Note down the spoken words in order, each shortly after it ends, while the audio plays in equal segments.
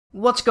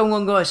What's going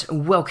on, guys,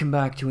 and welcome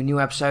back to a new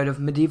episode of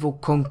Medieval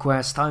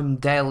Conquest. I'm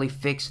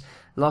Dailyfix.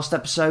 Last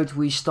episode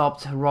we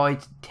stopped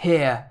right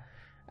here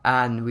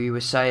and we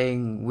were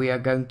saying we are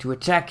going to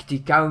attack the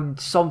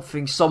Count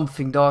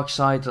something dark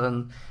side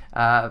on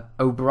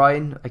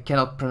O'Brien. I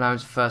cannot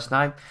pronounce the first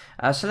name.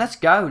 So let's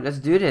go, let's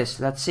do this.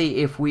 Let's see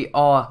if we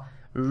are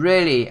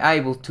really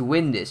able to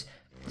win this.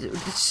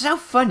 It's so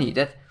funny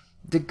that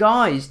the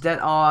guys that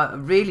are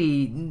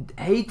really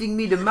hating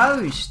me the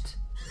most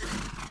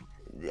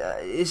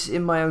is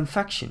in my own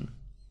faction.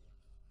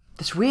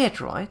 That's weird,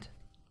 right?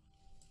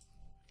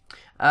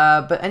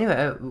 But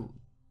anyway,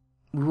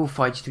 we will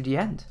fight to the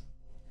end.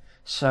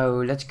 So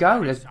let's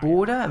go, let's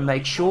border and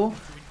make sure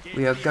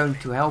we are going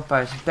to help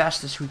out as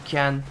best as we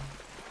can.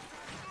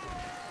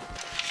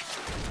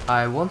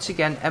 I once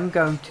again am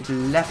going to the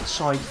left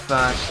side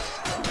first.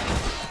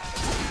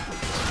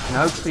 And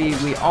hopefully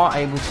we are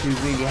able to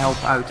really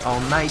help out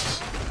our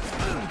mates.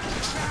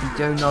 We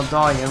do not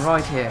die here,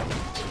 right here.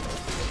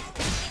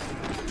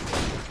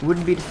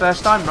 Wouldn't be the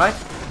first time, right?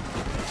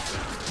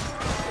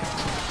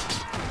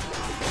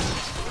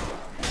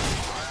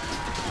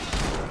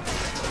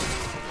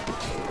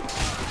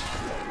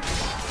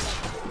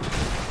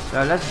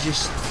 So let's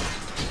just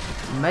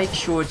make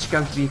sure it's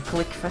going to be a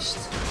click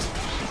fest.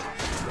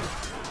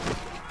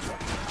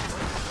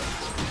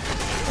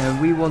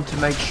 And we want to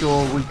make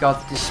sure we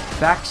got this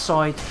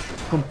backside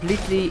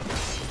completely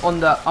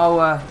under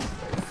our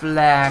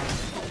flag.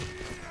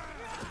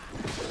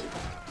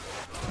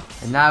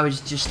 And now it's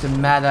just a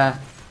matter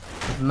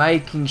of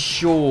making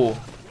sure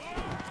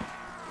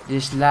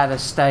this ladder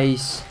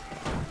stays,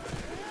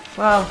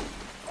 well,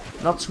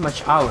 not so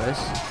much ours.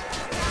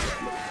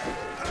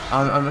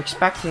 I'm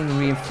expecting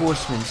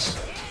reinforcements.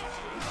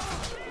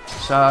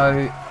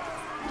 So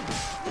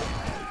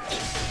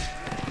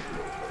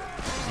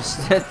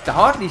that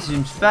hardly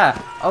seems fair.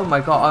 Oh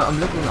my god, I'm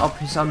looking up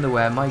his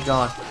underwear. My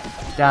god,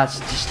 that's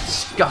just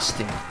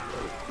disgusting.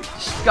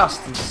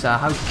 Disgusting, sir.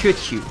 How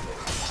could you?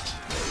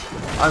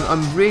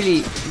 I'm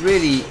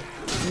really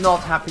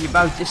not happy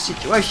about this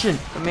situation.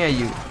 Come here,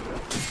 you.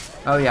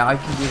 Oh yeah, I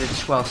can do that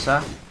as well,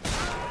 sir.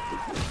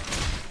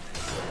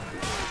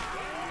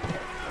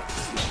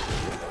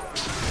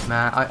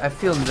 Man, I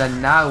feel that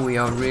now we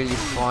are really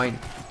fine.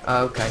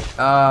 Okay.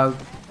 Oh,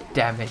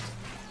 damn it.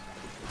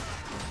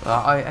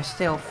 Well, I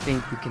still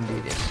think we can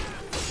do this.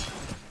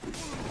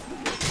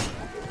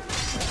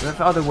 We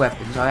have other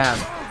weapons, I am.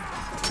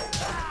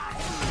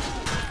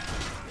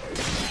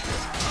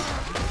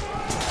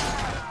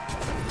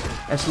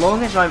 As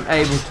long as I'm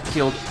able to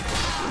kill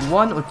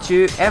one or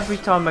two every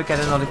time I get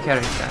another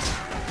character,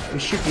 we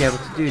should be able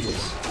to do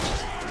this.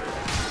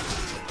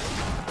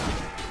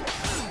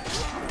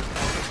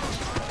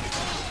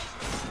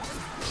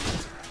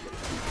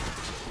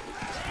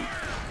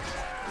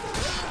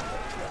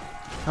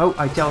 Oh,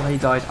 I thought he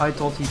died. I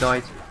thought he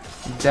died.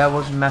 That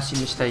was a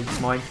massive mistake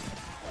of mine.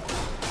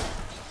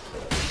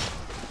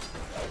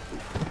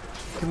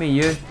 Come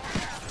here, you.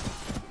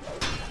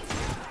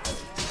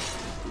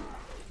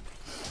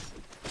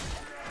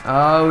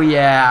 Oh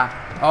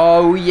yeah,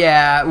 oh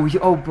yeah.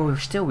 But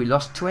still we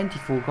lost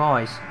 24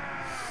 guys.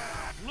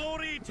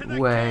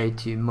 Way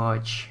too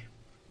much.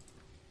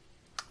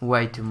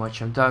 Way too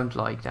much. I don't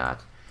like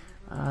that.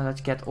 Let's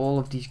get all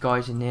of these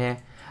guys in here.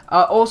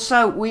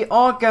 Also, we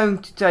are going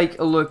to take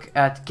a look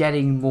at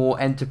getting more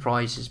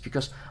enterprises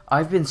because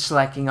I've been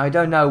slacking. I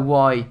don't know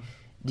why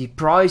the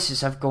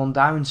prices have gone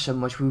down so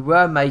much. We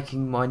were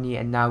making money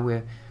and now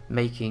we're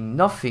making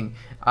nothing.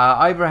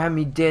 Abraham,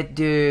 he did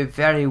do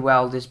very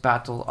well this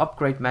battle.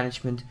 Upgrade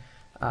management.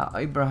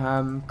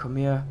 Abraham, come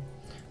here.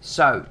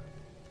 So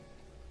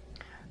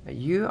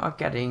you are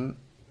getting,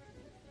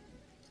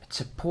 it's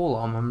a pole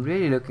arm. I'm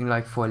really looking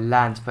like for a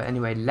lance, but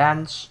anyway,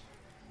 lance,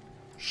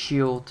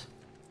 shield,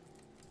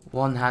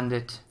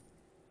 one-handed,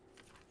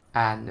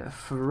 and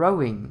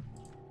throwing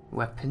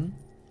weapon.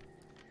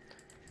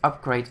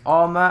 Upgrade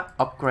armor,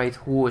 upgrade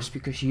horse,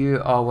 because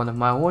you are one of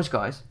my horse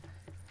guys.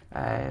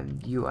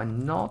 You are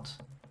not.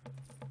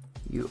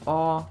 You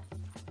are.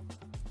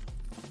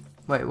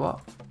 Wait, what?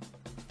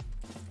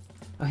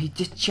 Oh, he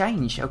did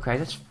change. Okay,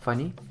 that's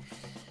funny.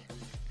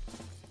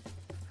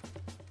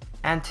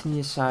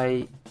 Anthony,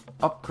 say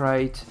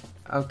upgrade.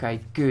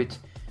 Okay, good.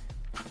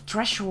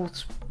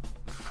 Thresholds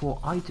for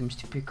items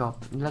to pick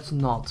up. Let's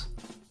not.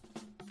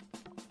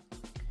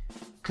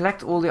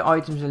 Collect all the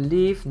items and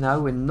leave. No,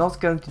 we're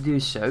not going to do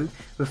so.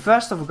 But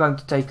first off, we're going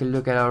to take a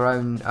look at our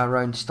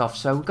own stuff.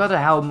 So we got a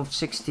helm of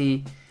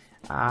 60.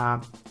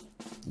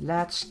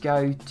 Let's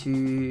go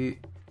to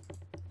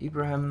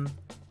Ibrahim.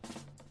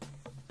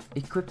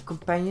 Equip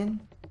companion.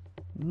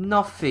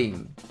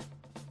 Nothing.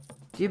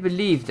 Do you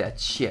believe that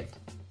shit?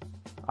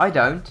 I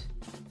don't.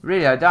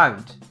 Really, I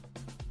don't.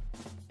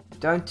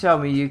 Don't tell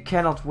me you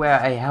cannot wear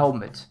a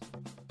helmet.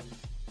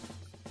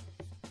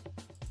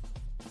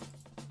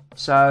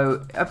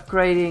 So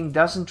upgrading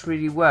doesn't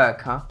really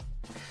work, huh?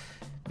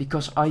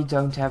 Because I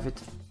don't have it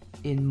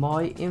in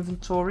my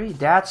inventory.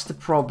 That's the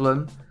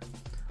problem.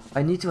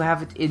 I need to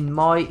have it in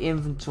my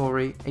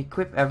inventory.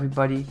 Equip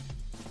everybody.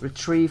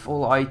 Retrieve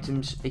all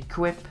items.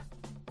 Equip.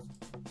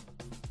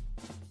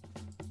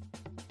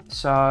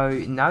 So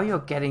now you're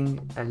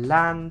getting a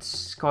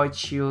lance, kite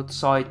shield,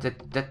 sight.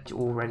 That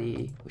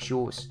already was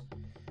yours.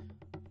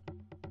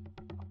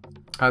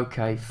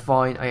 Okay,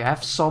 fine. I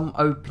have some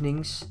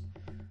openings.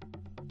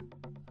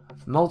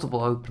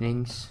 Multiple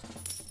openings.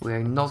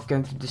 We're not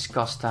going to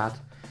discuss that.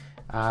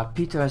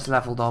 Peter has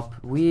leveled up.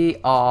 We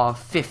are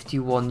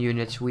 51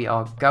 units. We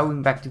are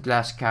going back to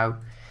Glasgow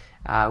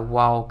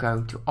while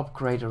going to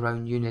upgrade our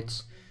own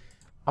units.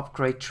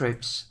 Upgrade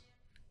troops.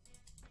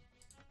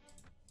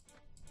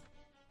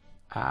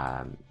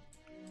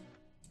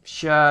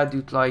 Sure,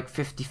 do like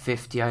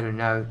 50-50, I don't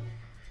know.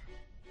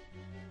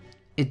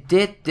 It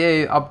did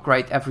do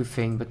upgrade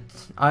everything, but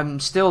I'm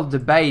still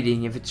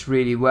debating if it's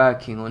really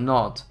working or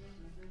not.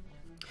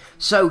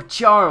 So,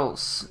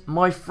 Charles,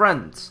 my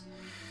friend,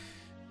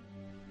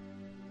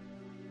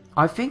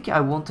 I think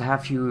I want to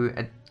have you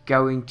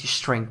going to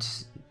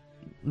strength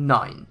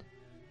 9.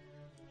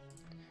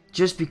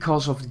 Just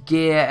because of the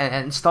gear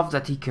and stuff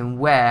that he can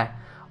wear.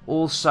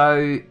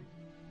 Also,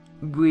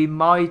 we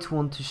might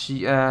want to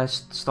see,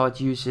 start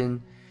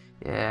using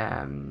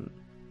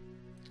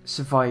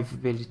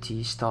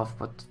survivability stuff,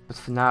 but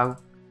for now,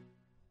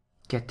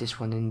 get this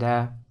one in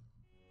there.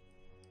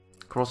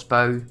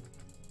 Crossbow.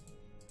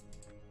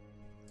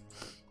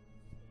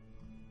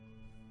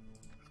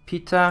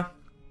 Peter,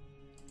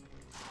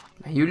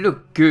 you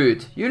look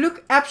good. You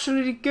look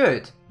absolutely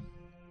good.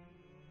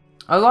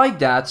 I like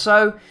that.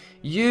 So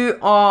you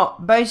are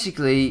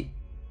basically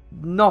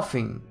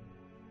nothing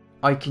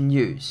I can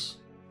use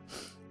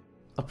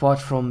apart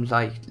from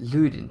like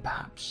looting,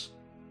 perhaps.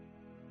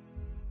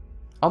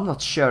 I'm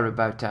not sure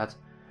about that.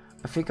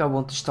 I think I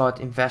want to start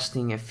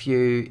investing a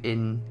few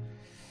in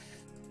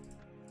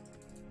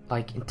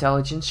like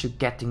intelligence, so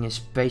getting his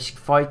basic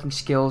fighting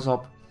skills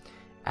up,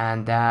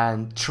 and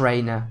then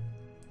trainer.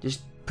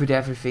 Just put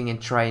everything in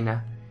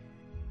trainer,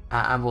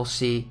 and we'll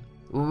see.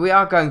 We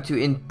are going to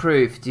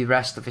improve the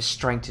rest of his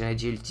strength and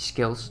agility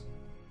skills,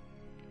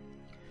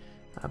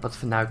 but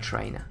for now,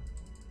 trainer.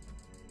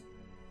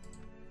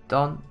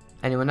 Done.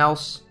 Anyone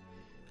else?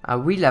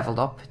 We leveled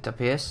up, it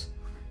appears.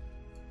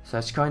 So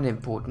it's kind of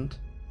important.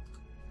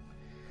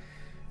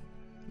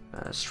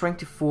 Strength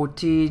to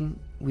 14.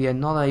 We are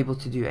not able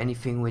to do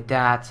anything with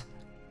that.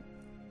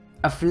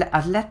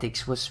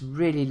 Athletics was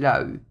really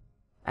low.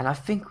 And I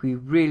think we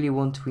really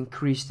want to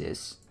increase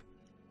this.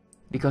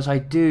 Because I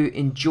do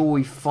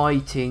enjoy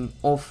fighting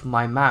off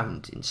my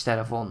mount instead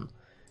of on.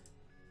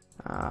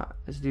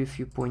 Let's do a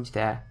few points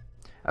there.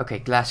 Okay,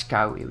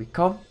 Glasgow, here we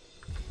come.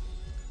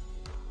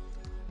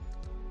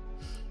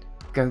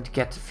 Going to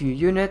get a few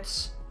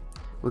units.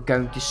 We're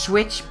going to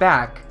switch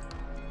back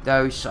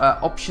those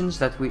options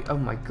that we... Oh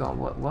my god,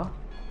 what?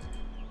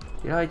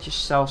 Did I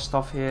just sell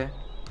stuff here?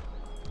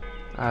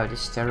 Oh,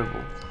 this is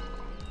terrible.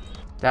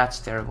 That's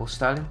terrible,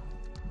 Stalin.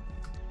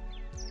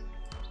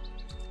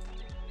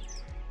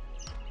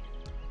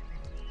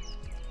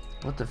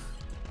 What the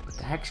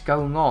heck's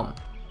going on?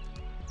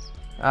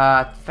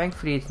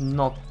 Thankfully it's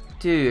not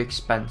too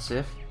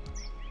expensive.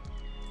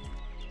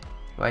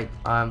 Wait,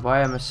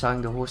 why am I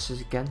selling the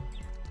horses again?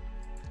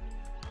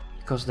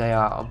 Because they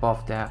are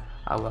above there.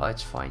 Oh well,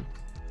 it's fine.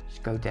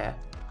 Just go there.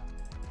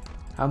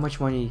 How much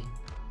money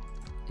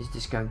is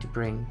this going to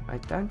bring? I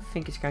don't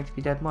think it's going to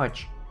be that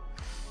much.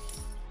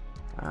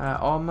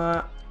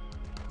 Armor.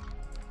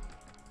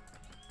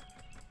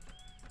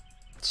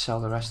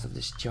 Sell the rest of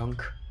this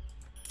junk.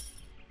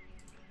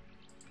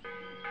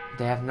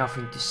 They have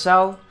nothing to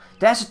sell.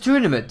 There's a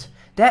tournament.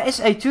 There is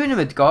a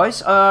tournament,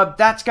 guys.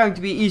 That's going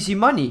to be easy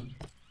money.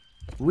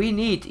 We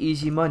need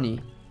easy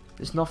money.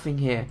 There's nothing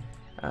here.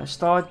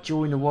 Start,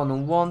 join a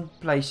one-on-one,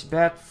 place a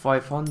bet,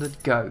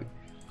 500, go.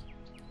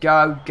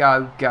 Go,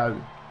 go, go.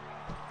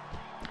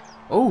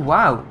 Oh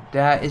wow,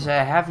 there is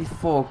a heavy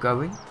fog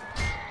going.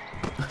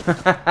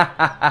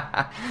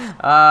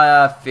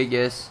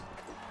 Figures.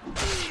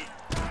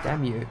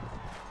 Damn you.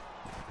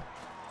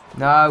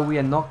 No, we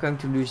are not going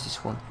to lose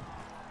this one.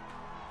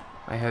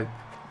 I hope.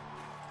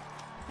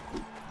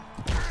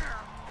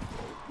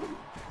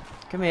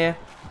 Come here.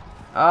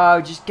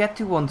 Oh, just get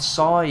to one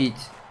side.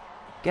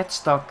 Get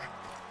stuck.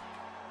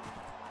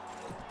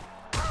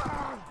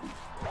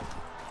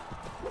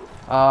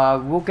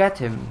 We'll get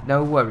him.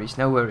 No worries,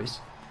 no worries.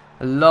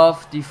 I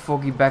love the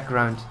foggy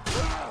background.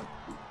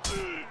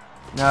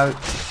 No.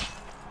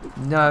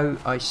 No,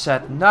 I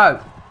said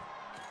no.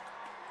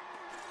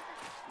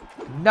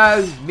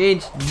 No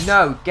means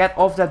no. Get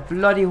off that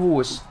bloody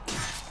horse.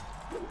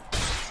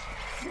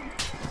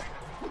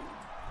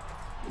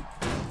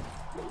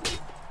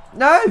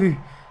 No!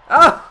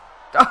 Oh,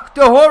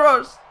 the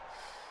horrors!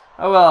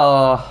 Oh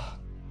well,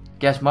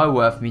 guess my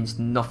worth means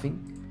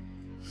nothing.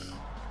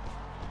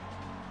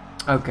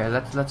 Okay,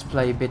 let's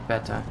play a bit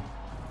better.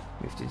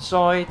 Move to the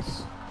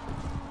sides.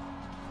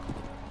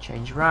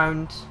 Change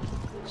round.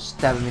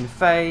 Stab him in the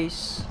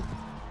face.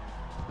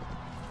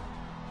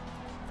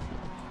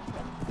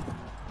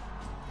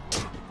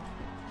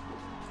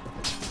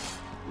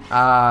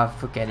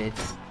 Forget it.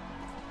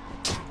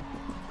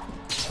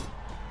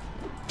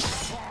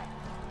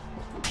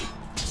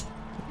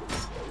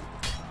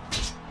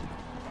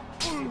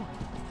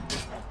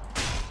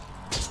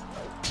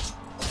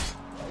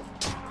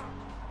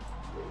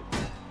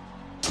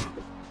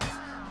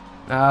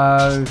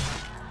 No.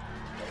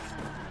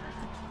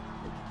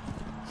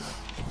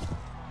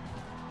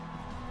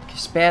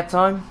 Spare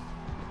time?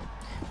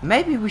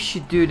 Maybe we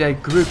should do the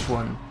group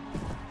one.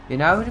 You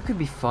know, it could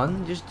be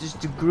fun.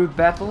 Just do group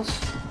battles.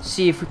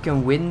 See if we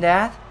can win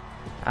that.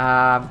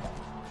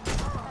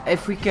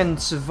 If we can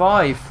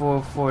survive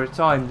for a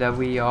time that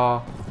we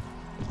are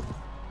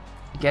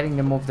getting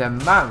them off their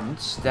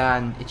mounts,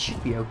 then it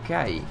should be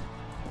okay.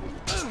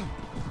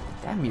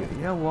 Damn you!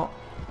 You know what?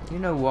 You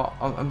know what?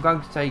 I'm going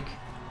to take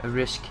a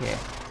risk here.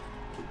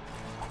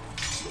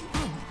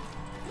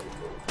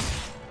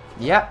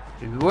 Yep,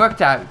 it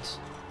worked out.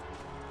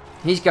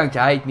 He's going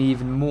to hate me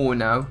even more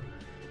now.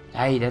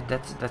 Hey,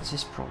 that's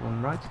his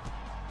problem, right?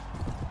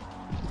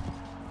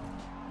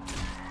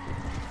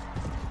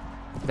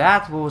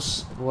 That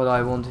was what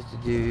I wanted to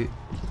do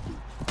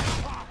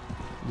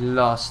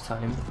last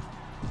time.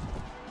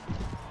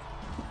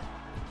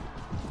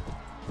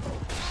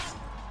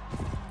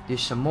 Do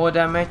some more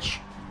damage.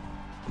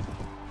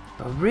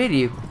 But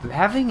really,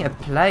 having a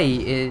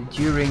play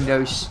during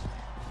those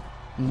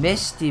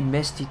misty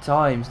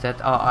times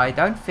that I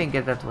don't think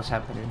that was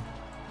happening.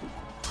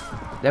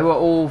 They were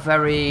all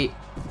very...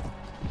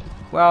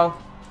 Well,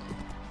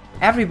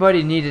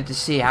 everybody needed to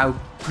see how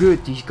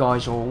good these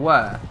guys all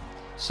were.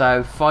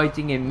 So,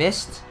 fighting in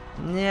mist?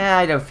 Nah,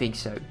 I don't think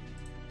so.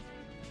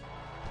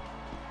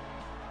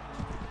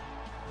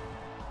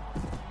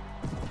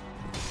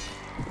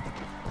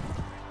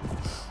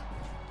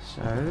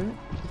 So,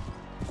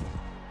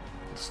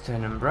 let's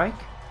turn and break.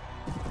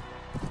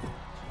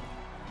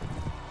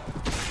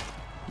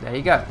 There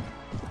you go.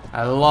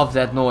 I love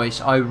that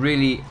noise. I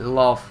really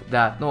love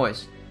that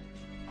noise.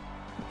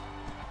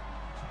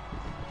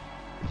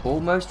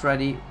 Almost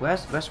ready.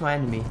 Where's my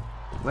enemy?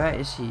 Where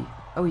is he?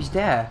 Oh, he's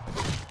there.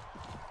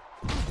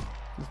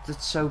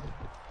 Let's so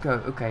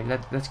go. Okay,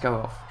 let's go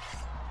off.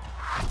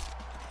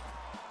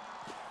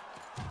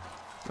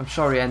 I'm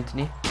sorry,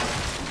 Anthony.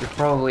 You're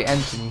probably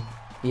Anthony.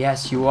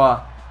 Yes, you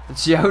are.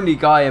 It's the only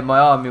guy in my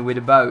army with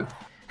a bow.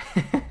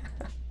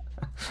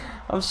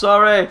 I'm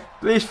sorry.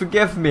 Please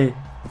forgive me.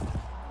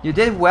 You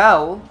did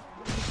well,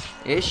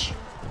 ish.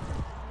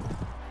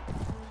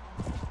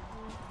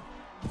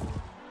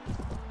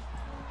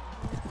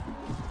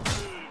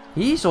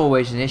 He's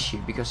always an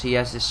issue because he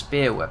has this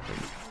spear weapon.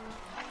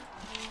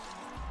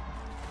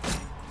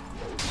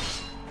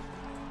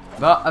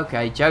 But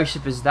okay,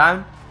 Joseph is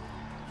down.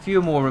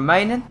 Few more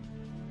remaining.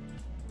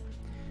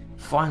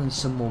 Finally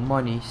some more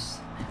monies.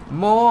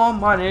 More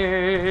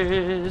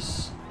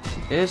monies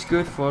is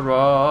good for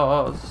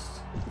us.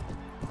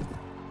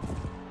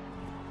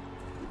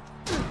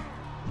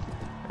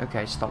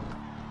 Okay, stop.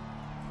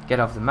 Get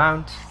off the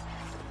mount.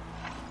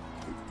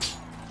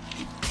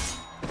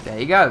 There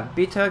you go.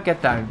 Peter,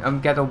 get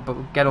down. Get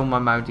on my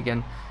mount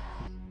again.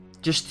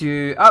 Just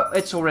to... Oh,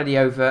 it's already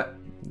over.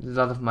 A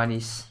lot of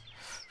monies.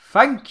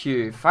 Thank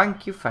you.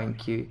 Thank you.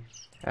 Thank you.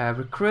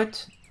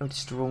 Recruit. Oh, this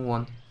is the wrong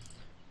one.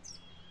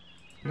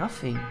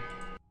 Nothing.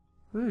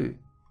 Ooh.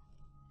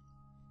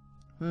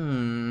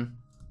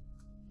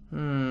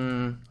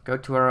 Go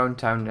to our own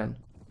town then.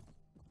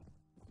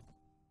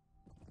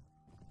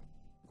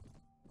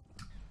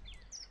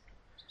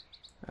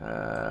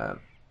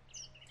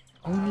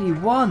 Only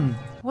one.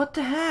 What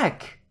the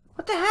heck?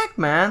 What the heck,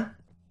 man?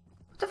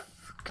 What the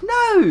f...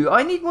 No,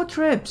 I need more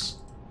trips.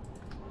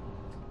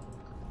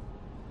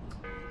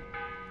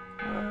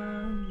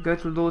 Go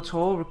to Lord's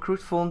Hall,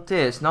 recruit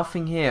volunteers.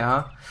 Nothing here,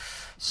 huh?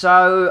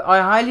 So,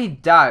 I highly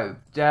doubt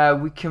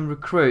we can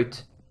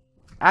recruit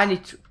any...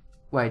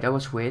 Wait, that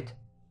was weird.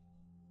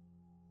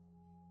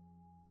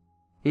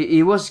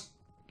 He was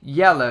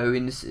yellow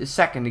a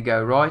second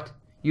ago, right?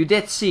 You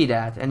did see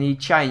that, and he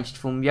changed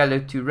from yellow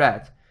to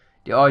red.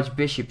 The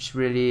Archbishop's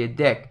really a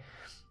dick.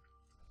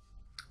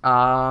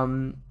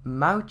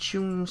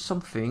 Mauchum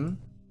something.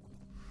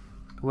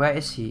 Where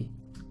is he?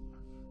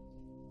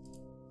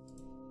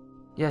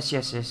 Yes,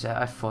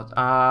 I thought.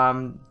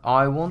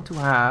 I want to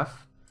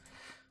have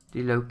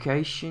the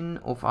location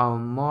of our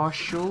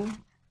Marshal.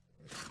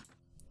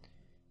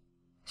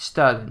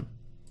 Stalin.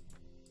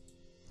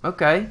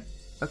 Okay.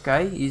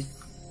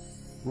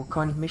 What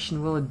kind of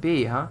mission will it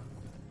be, huh?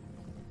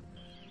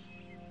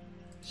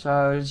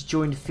 So, let's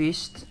join the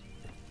feast.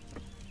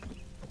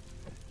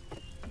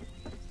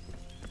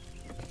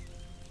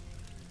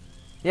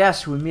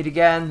 Yes, we meet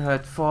again,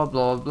 heard for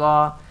blah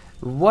blah.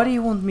 What do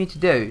you want me to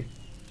do?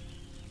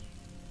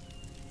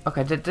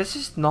 Okay, this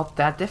is not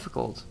that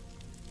difficult.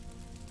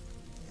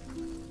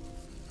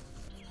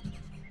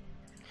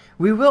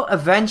 We will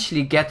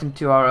eventually get them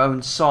to our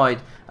own side.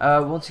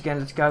 Once again,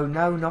 let's go.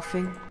 No,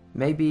 nothing.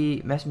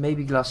 Maybe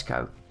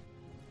Glasgow.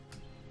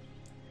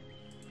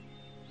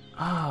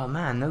 Oh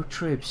man, no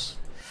troops.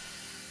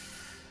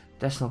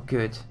 That's not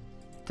good.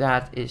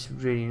 That is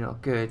really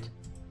not good.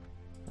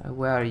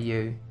 Where are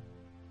you?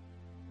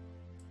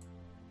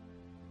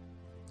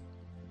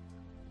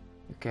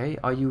 Okay,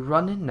 are you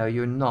running? No,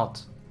 you're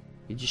not.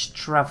 You're just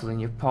traveling,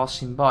 you're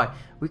passing by.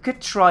 We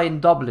could try in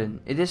Dublin.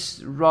 It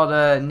is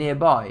rather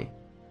nearby.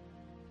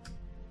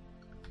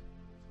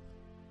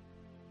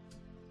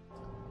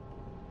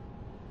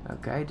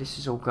 Okay, this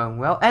is all going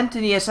well.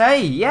 Anthony SA!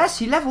 Yes,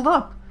 he leveled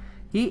up!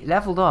 He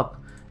leveled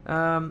up.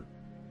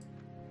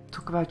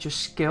 Talk about your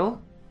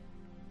skill.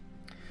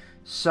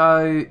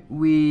 So,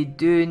 we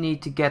do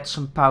need to get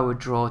some power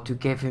draw to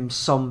give him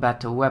some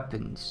better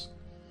weapons.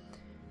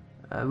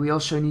 We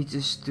also need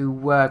to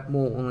work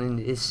more on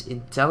his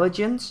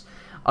intelligence.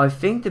 I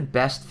think the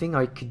best thing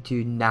I could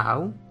do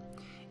now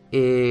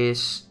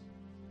is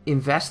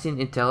invest in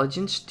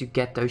intelligence to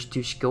get those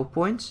 2 skill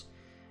points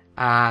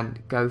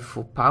and go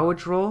for power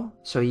draw,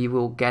 so he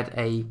will get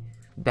a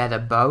better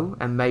bow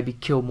and maybe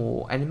kill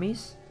more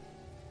enemies.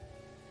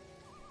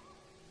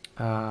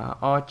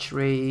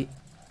 Archery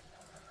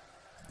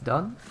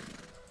done.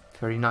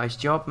 Very nice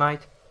job,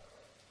 mate.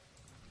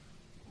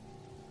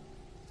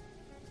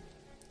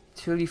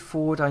 Tilly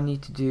Ford I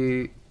need to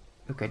do.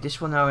 Okay, this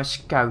one now is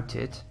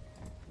scouted.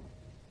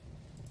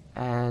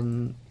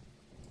 And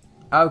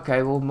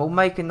okay, we'll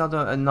make a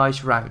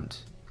nice round.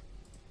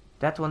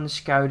 That one is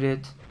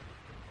scouted.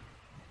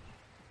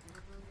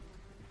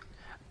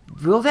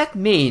 Will that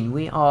mean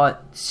we are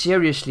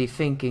seriously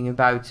thinking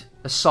about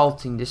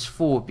assaulting this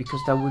fort?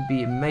 Because that would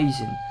be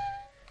amazing.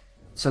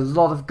 It's a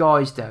lot of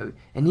guys though.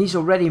 And he's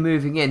already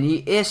moving in. He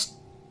is...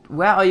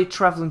 Where are you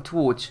traveling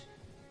towards?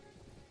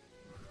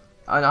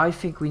 And I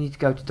think we need to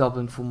go to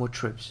Dublin for more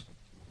troops.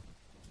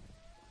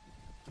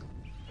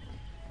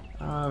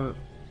 Wow,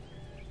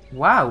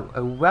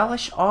 a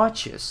Welsh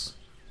archers.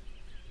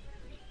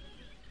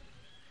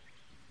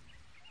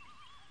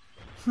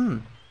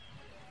 A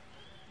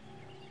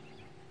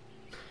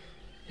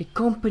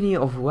company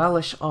of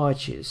Welsh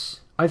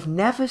archers. I've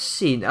never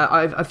seen...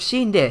 I've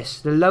seen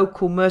this, the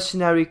local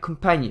mercenary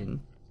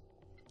companion.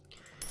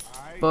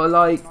 But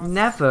like,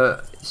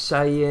 never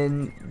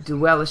saying the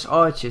Welsh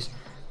archers.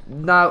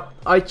 Now,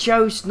 I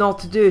chose not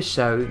to do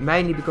so,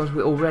 mainly because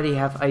we already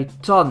have a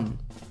ton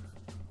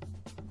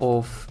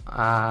of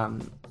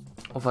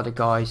other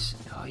guys.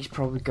 Oh, he's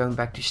probably going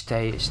back to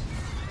stay.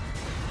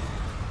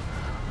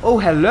 Oh,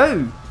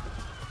 hello!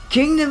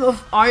 Kingdom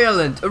of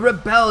Ireland, a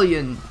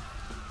rebellion!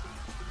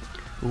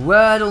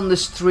 Word on the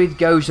street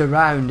goes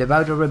around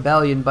about a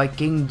rebellion by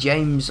King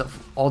James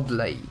of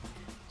Audley,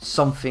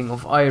 something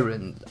of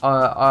Ireland.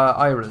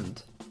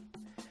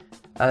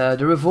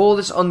 The revolt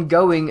is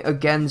ongoing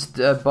against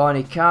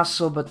Barney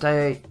Castle, but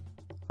they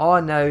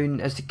are known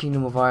as the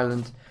Kingdom of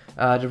Ireland.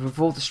 The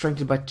revolt is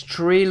strengthened by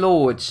 3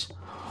 lords.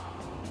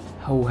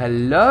 Oh,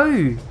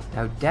 hello!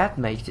 Now that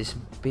makes this a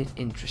bit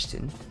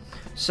interesting.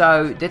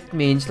 So that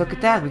means, look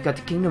at that, we got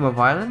the Kingdom of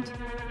Ireland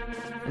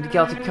and the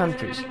Celtic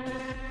countries.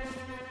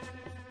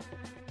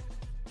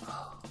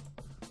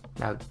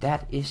 Now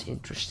that is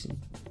interesting,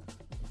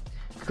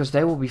 because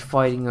they will be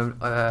fighting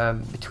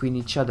between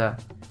each other.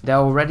 They're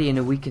already in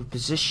a weakened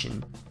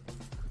position.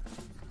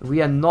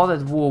 We are not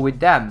at war with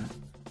them,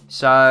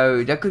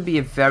 so that could be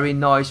a very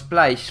nice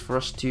place for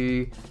us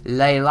to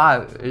lay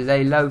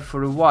low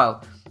for a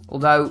while.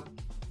 Although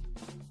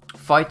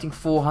fighting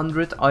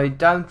 400, I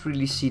don't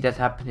really see that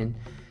happening.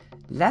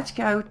 Let's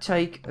go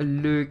take a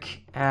look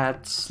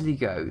at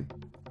Sligo,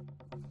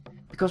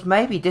 because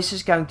maybe this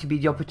is going to be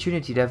the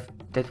opportunity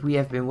that we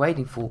have been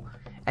waiting for,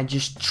 and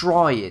just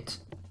try it.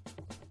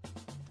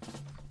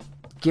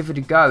 Give it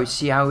a go,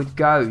 see how it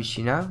goes,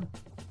 you know?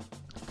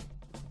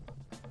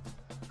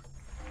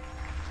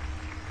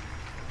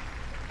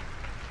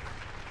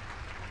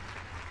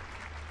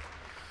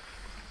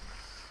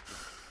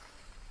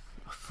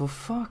 For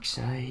fuck's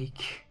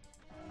sake.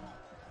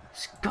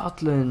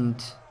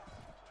 Scotland.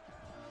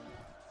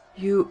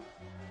 You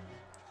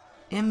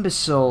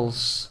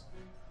imbeciles.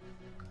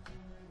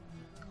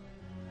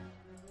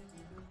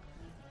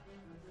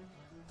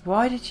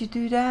 Why did you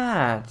do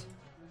that?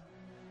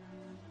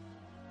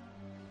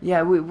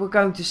 Yeah, we're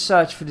going to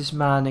search for this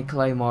man and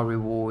claim our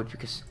reward,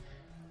 because...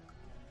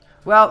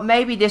 Well,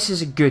 maybe this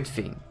is a good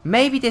thing.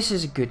 Maybe this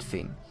is a good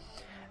thing.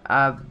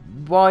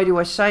 Why do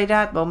I say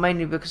that? Well,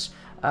 mainly because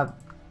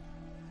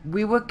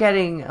we were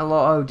getting a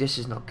lot... Oh, this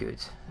is not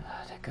good.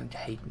 They're going to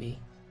hate me.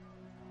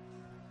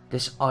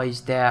 This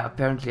ice there.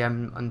 Apparently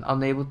I'm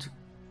unable to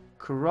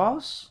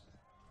cross.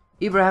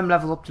 Ibrahim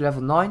level up to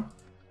level 9.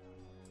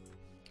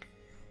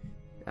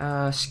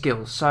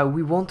 Skills. So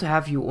we want to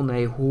have you on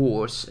a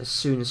horse as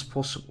soon as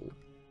possible.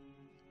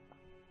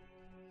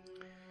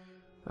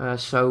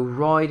 So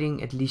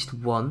riding at least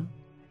 1.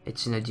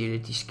 It's an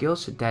agility skill,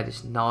 so that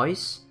is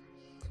nice.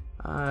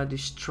 Do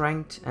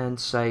strength and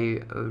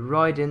say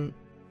riding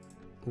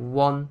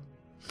 1.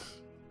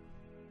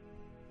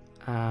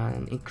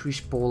 And increase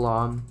pole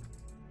arm.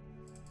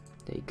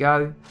 There you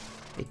go.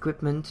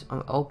 Equipment.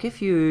 I'll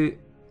give you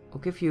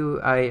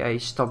a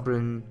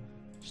stubborn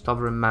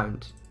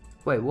mount.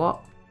 Wait,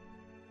 what?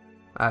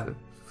 Oh,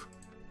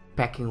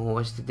 packing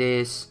horse to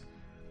this.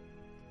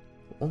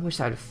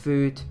 Almost out of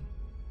food.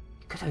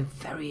 You got a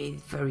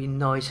very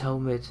nice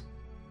helmet.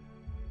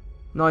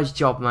 Nice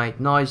job, mate.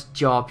 Nice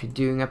job. You're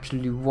doing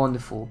absolutely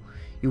wonderful.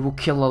 You will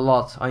kill a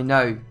lot. I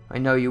know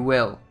you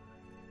will.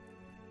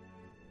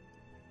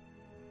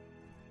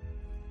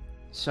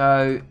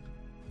 So,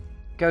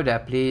 go there,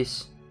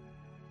 please.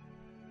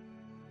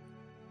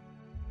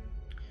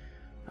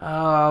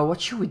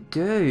 What should we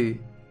do?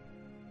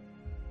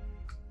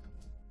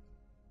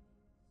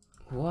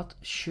 What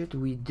should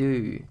we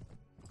do?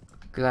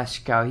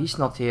 Glasgow, he's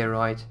not here,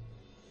 right?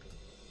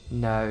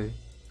 No.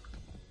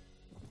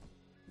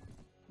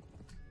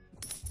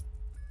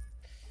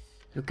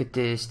 Look at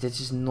this. This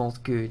is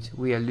not good.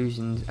 We are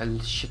losing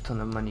a shit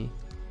ton of money.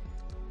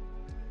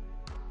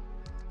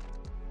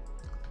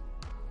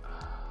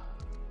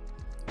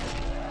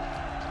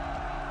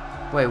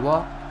 Wait,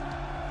 what?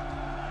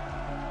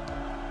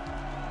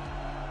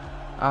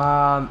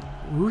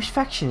 Whose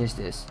faction is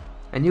this?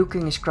 A new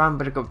king is crowned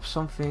by the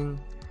something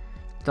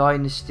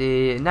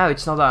dynasty. No,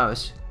 it's not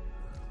ours.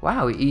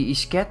 Wow, he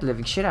scared the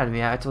living shit out of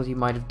me. I thought he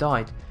might have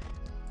died.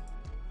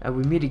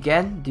 We meet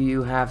again. Do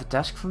you have a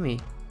task for me?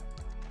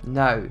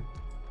 No.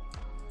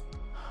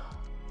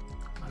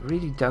 I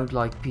really don't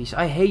like peace.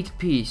 I hate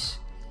peace.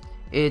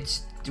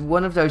 It's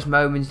one of those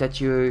moments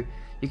that you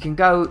can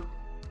go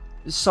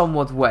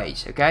somewhat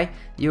ways, okay?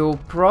 You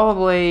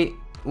probably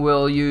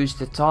will use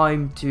the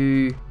time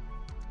to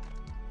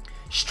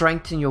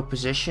strengthen your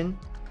position.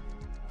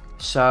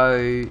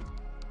 So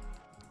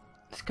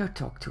let's go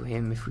talk to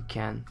him if we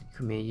can.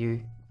 Come here,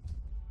 you.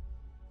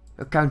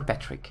 Count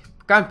Patrick.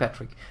 Count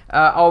Patrick.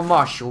 Our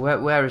marshal.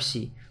 Where is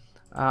he?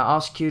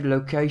 Ask you the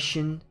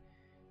location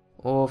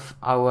of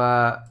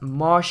our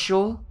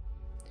marshal.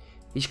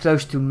 He's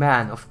close to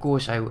Man. Of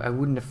course, I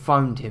wouldn't have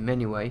found him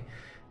anyway.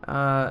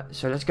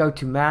 So let's go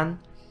to Man.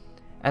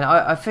 And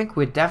I think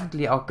we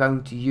definitely are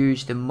going to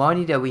use the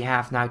money that we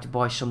have now to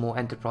buy some more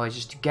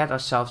enterprises to get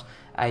ourselves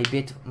a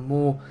bit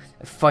more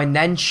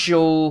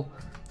financially.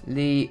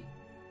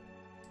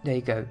 There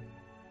you go.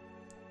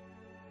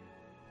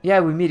 Yeah,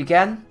 we meet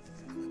again.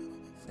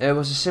 It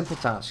was a simple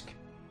task.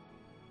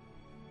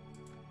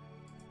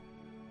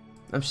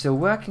 I'm still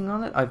working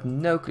on it. I've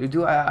no clue.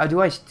 Do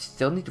I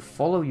still need to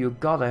follow you?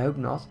 God, I hope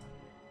not.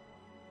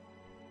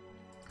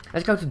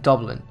 Let's go to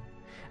Dublin.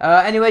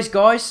 Anyways,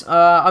 guys,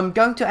 I'm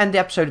going to end the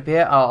episode up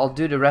here. I'll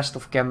do the rest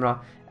off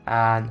camera,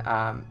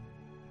 and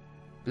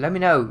let me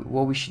know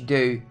what we should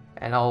do,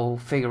 and I'll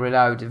figure it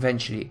out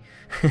eventually.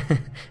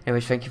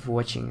 Anyways, thank you for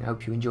watching. I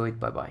hope you enjoyed.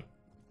 Bye bye.